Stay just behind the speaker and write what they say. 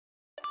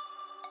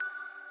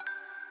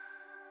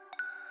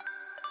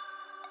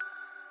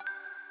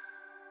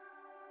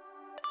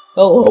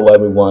Hello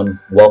everyone,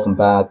 welcome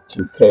back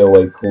to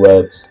KOA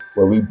CRIBS,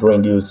 where we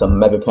bring you some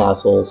mega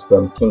castles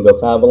from King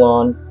of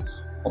Avalon.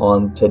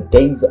 On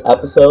today's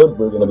episode,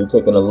 we're going to be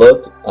taking a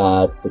look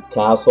at the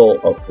castle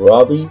of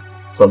Ravy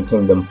from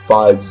Kingdom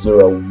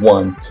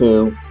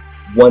 5012.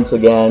 Once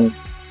again,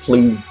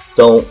 please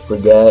don't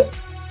forget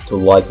to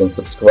like and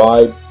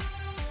subscribe.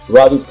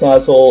 Ravy's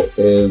castle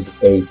is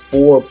a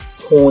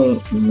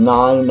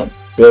 4.9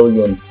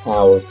 billion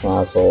power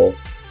castle.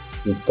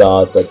 We've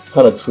got a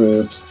ton of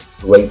troops,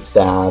 great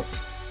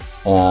stats,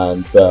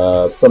 and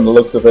from the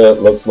looks of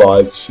it, looks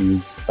like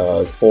she's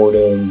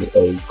sporting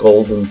a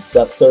golden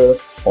scepter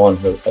on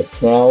her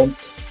account.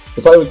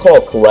 If I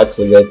recall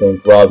correctly, I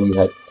think Ravy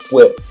had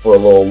quit for a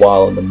little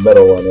while in the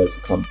middle and has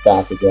come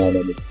back again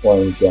and is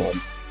playing again.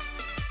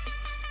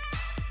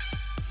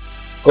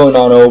 Going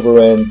on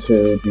over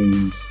into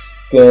the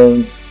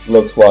skins,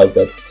 looks like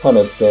a ton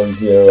of skins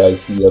here. I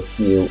see a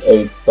few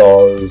 8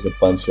 stars, a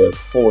bunch of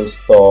 4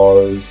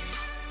 stars.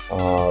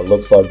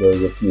 Looks like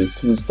there's a few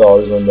 2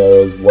 stars in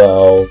there as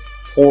well.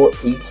 4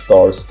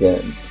 8-star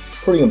skins.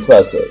 Pretty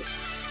impressive.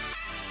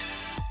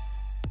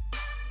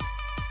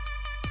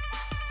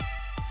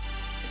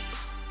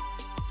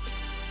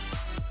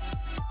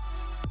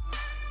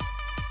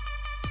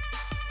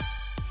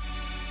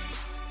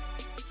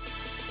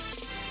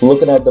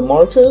 Looking at the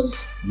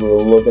marches, we're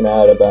looking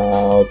at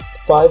about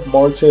 5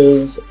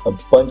 marches, a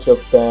bunch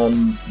of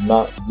them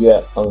not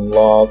yet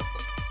unlocked.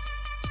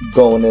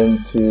 Going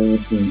into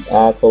the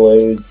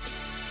accolades,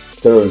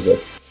 there's a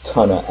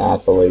ton of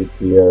accolades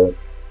here.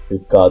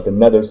 We've got the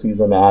Nether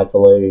Season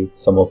accolades,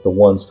 some of the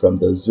ones from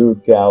the Zoo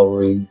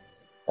Gallery,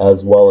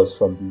 as well as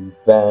from the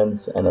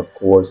events, and of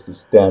course the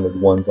standard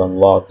ones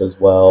unlocked as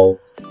well.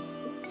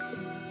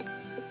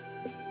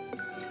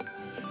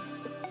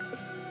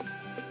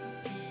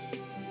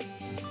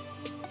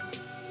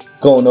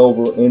 Going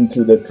over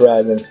into the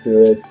Dragon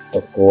Spirit,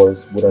 of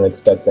course, wouldn't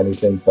expect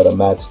anything but a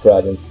max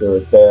Dragon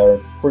Spirit there.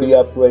 Pretty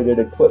upgraded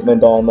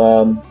equipment on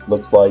them,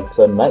 looks like it's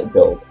a Knight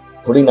build.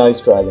 Pretty nice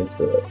Dragon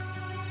Spirit.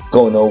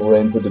 Going over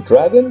into the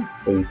Dragon,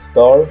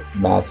 8-star,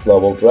 max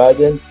level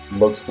Dragon,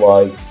 looks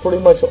like pretty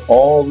much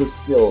all the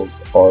skills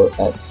are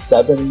at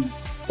 7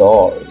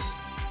 stars.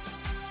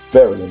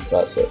 Very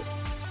impressive.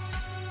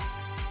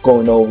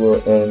 Going over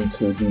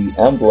into the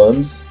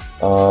emblems,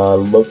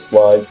 looks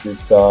like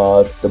we've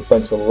got a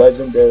bunch of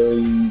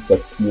legendaries, a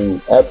few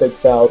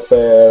epics out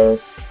there,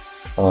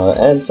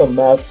 and some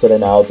mats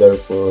sitting out there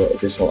for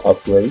additional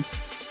upgrades.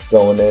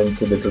 Going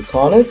into the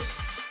Draconics,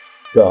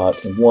 got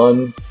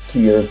 1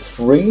 tier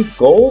 3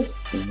 gold,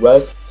 the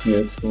rest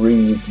tier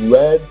 3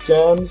 red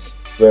gems,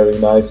 very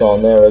nice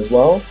on there as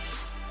well.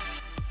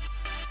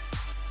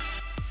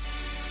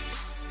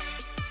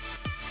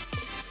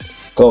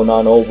 Going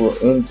on over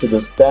into the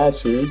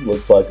statues,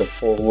 looks like a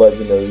full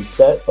legendary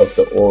set of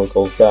the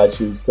Oracle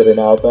statues sitting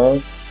out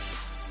there.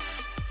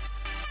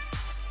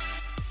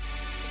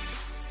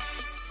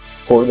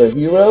 For the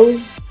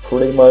heroes,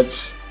 pretty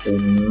much a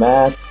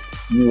maxed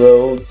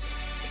heroes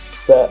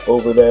set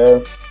over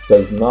there.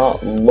 Does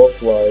not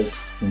look like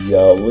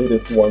the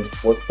latest ones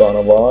worked on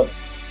a lot,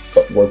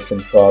 but works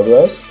in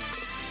progress.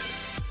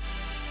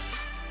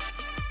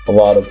 A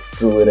lot of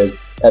druidic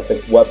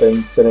epic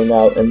weapons sitting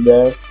out in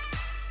there.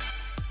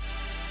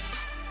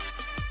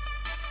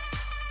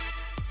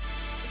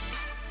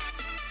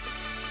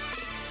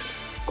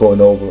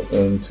 Going over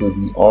into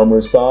the armor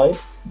side,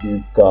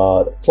 we've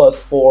got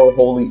 +4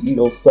 Holy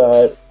Eagle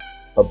set,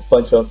 a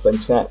bunch of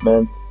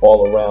enchantments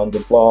all around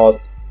the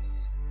block,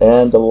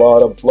 and a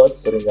lot of blood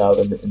sitting out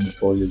in the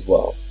inventory as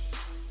well.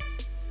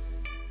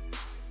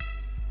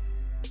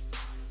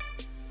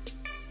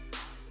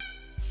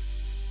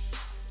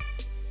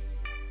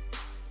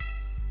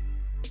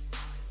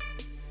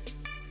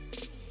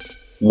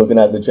 Looking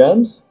at the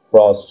gems,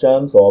 frost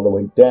gems all the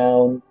way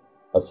down,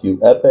 a few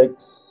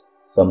epics,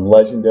 some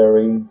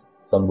legendaries,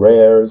 some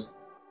rares,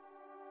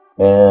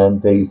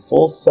 and a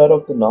full set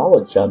of the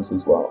knowledge gems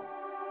as well.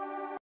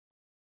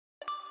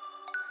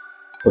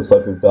 Looks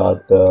like we've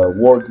got the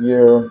war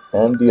gear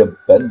and the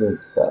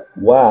abundance set.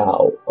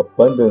 Wow,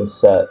 abundance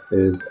set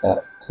is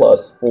at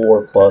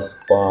 +4,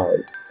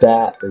 +5.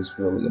 That is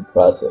really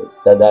impressive.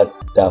 That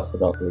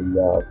definitely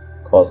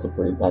costs a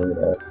pretty penny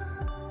there.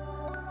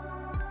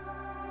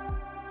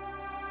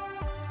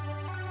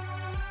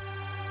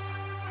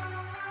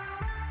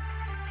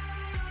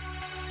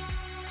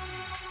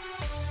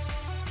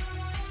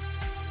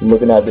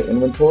 Looking at the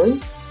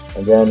inventory,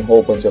 again, a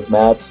whole bunch of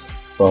mats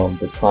from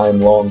the time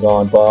long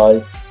gone by.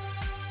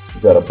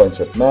 We've got a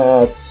bunch of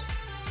mats,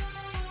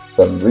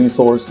 some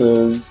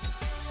resources.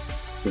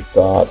 We've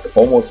got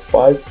almost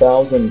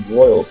 5,000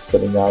 royals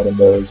sitting out in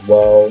there as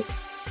well.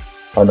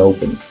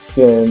 Unopened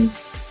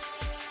skins,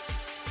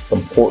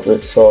 some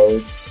portrait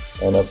shards,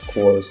 and of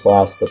course,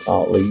 last but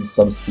not least,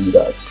 some speed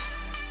ups.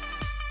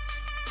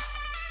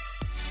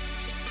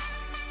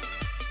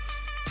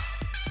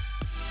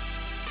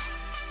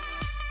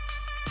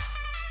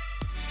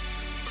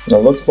 It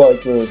looks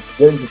like we're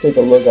going to take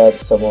a look at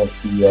some of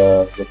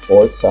the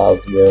reports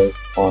out here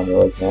on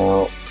right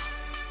now.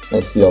 I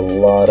see a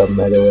lot of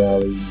mega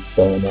rallies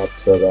going up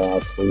to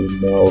about 3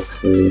 mil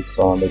troops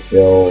on the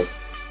kills.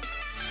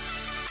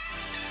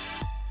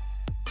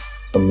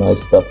 Some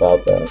nice stuff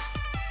out there.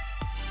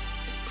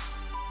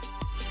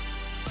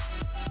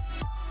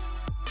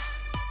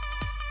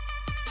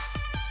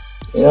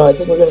 You know, I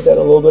think we're going to get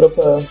a little bit of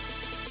a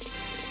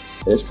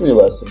history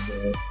lesson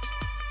here.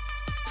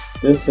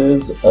 This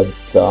is a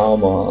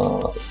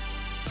Damas.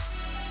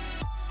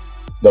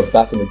 You know,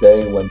 back in the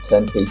day when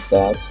 10k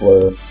stats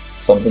were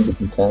something to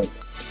contend.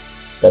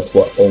 That's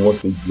what,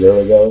 almost a year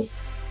ago?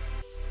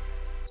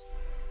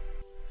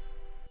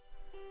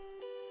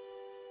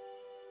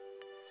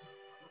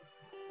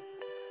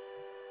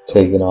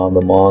 Taking on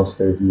the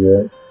monster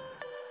here.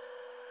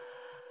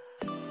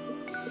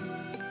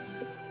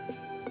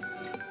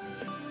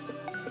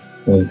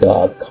 We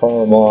got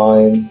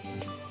Carmine.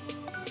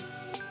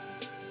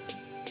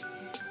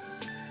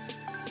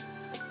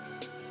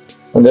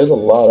 And there's a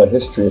lot of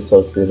history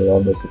associated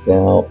on this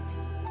account.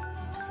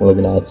 We're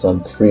looking at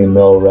some 3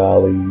 mil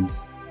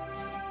rallies.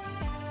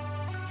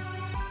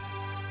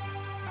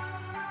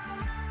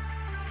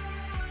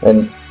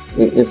 And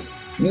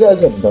if you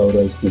guys have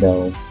noticed, you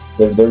know,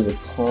 there's a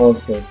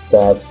constant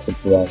stats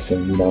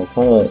progression, you know,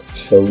 kind of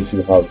shows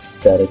you how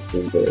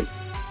dedicated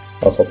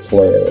of a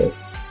player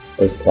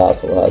this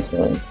castle has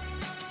been.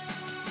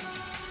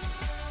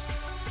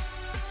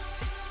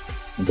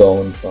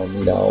 Going from,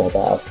 you know,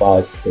 about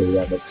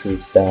 5k on the true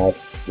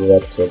stats, we're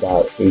up to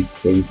about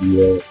 8k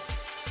here.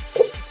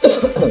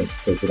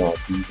 Taking out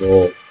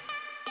Diesel.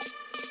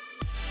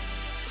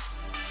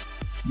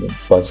 A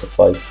bunch of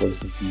fights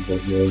versus Diesel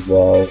here as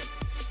well.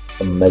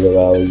 Some mega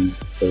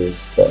rallies.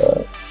 There's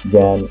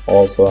Gan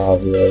also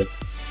out here.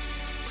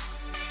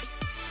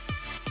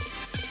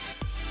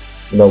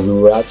 You know, we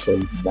were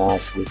actually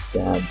matched with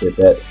Gan,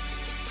 but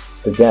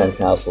the Gan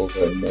castles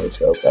are no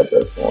joke at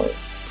this point.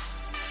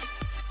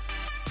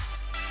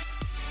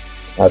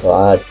 I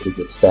thought I had pretty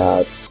good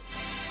stats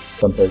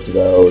compared to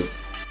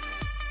those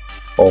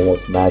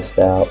almost maxed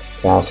out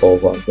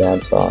castles on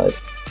Gan's side.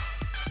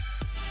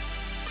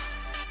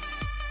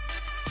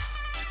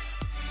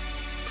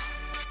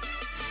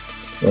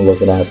 We're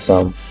looking at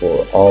some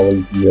for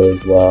Ollie here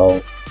as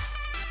well.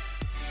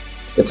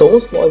 It's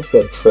almost like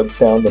a trip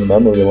down the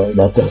memory lane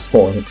at this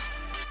point.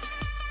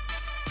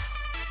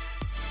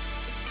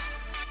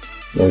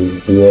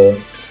 There's here.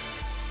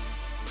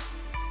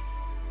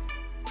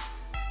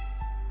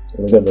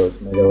 Look at those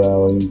mega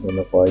rallies and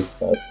the fights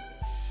that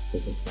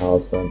this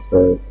account's been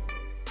through.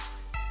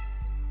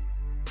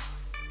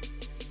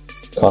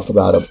 Talk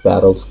about a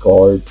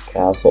battle-scarred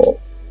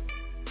castle.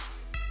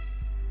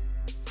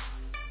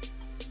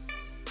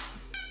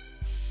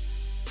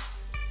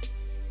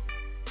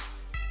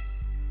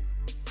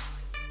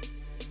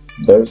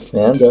 There's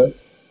Panda.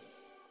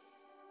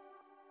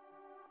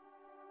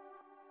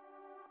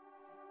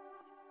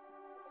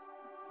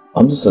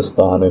 I'm just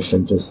astonished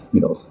and just,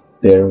 you know,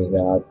 staring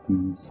at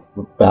these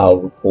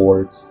battle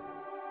reports.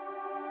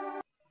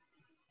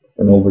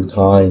 And over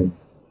time,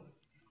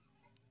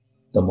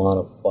 the amount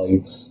of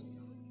fights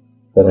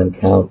that an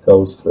account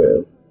goes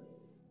through.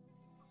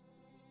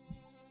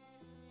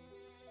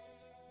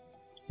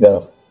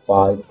 Got a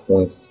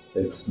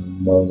 5.6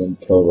 million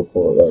kill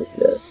report right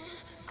here.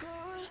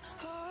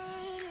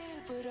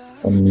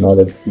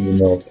 Another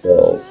female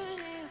kills.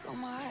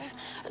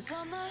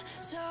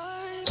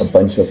 A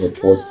bunch of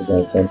reports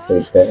against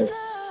MKK.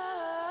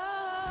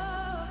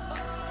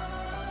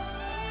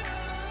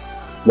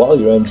 While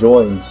you're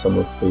enjoying some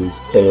of these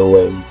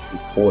KOA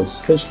reports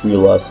history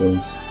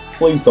lessons,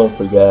 please don't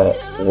forget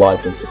to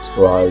like and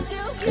subscribe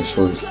and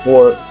show your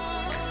support.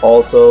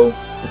 Also,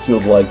 if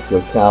you'd like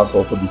your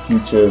castle to be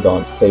featured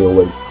on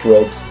KOA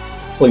CRIBS,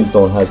 please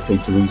don't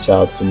hesitate to reach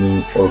out to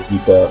me or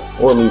Vika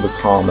or leave a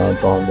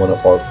comment on one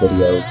of our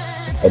videos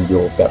and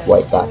we'll get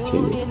right back to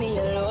you.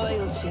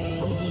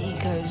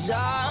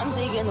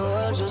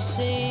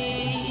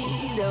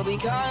 They'll be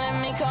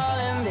calling me,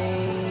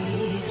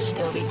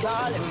 they'll be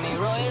calling me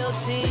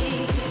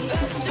royalty.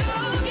 Best to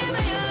give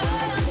me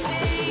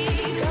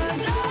loyalty,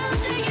 'cause I'm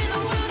taking the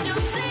world,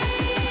 you'll see.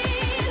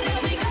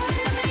 They'll be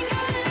calling me,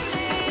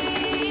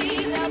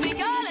 they'll be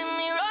calling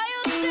me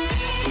royalty.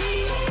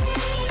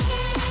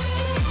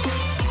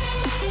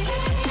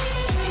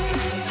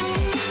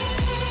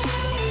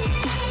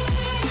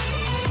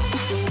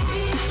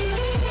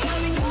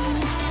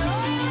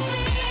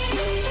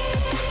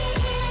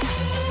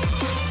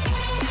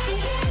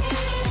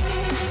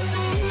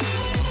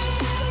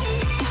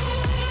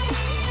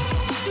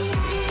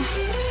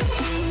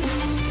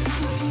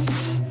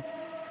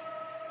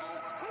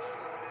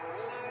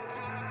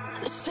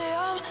 Say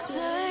I'm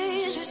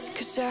dangerous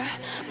 'cause I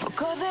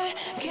broke all the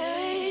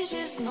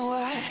cages. No, I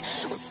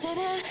won't sit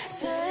and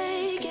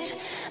take it.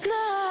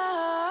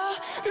 No,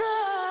 no.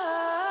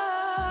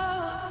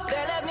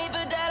 They left me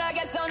for dead, I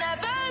guess I'll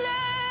never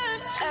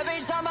learn.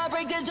 Every time I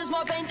break, there's just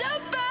more pain to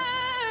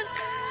burn.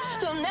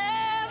 They'll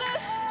never,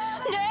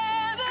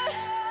 never,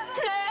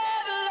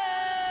 never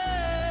learn.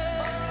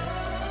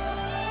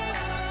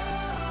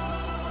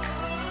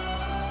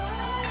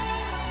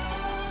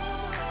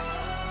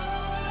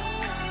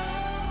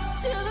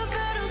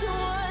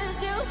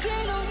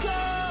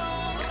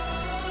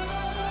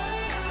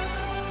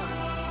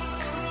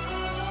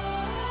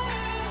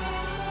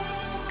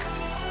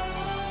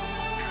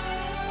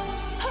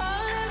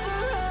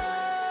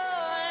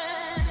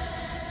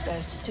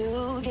 just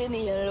to give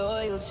me your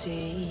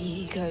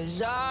loyalty.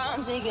 Cause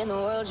I'm taking the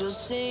world, you'll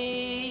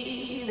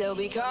see. They'll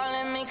be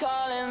calling me,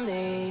 calling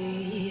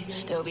me.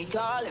 They'll be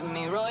calling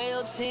me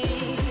royalty.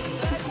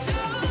 Just to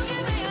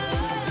give me your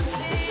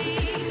loyalty.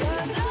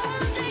 Cause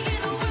I'm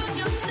taking the world,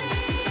 you'll see.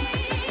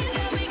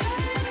 They'll be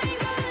calling me,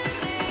 calling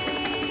me.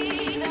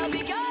 They'll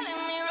be calling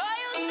me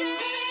royalty.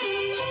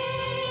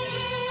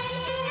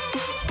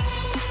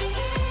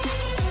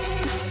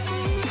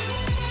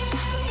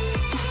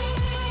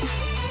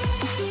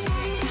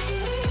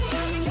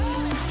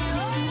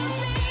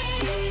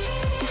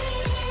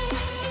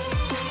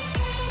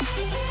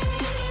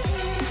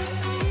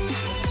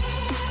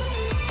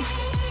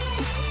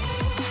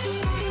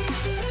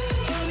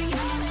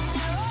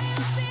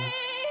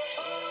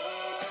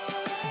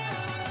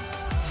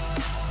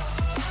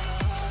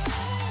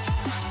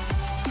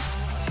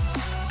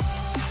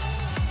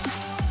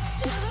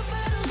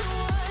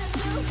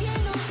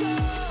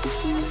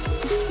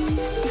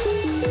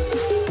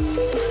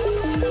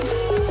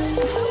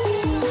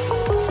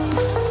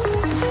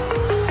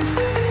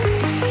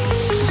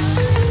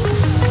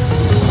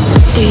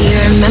 Do you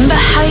remember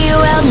how you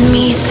held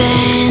me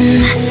then?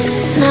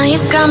 Now you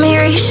got me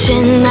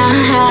reaching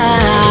out.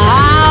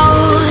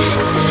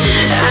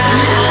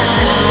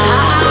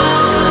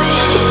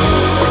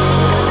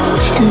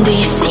 And do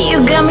you see you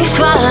got me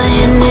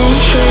falling in?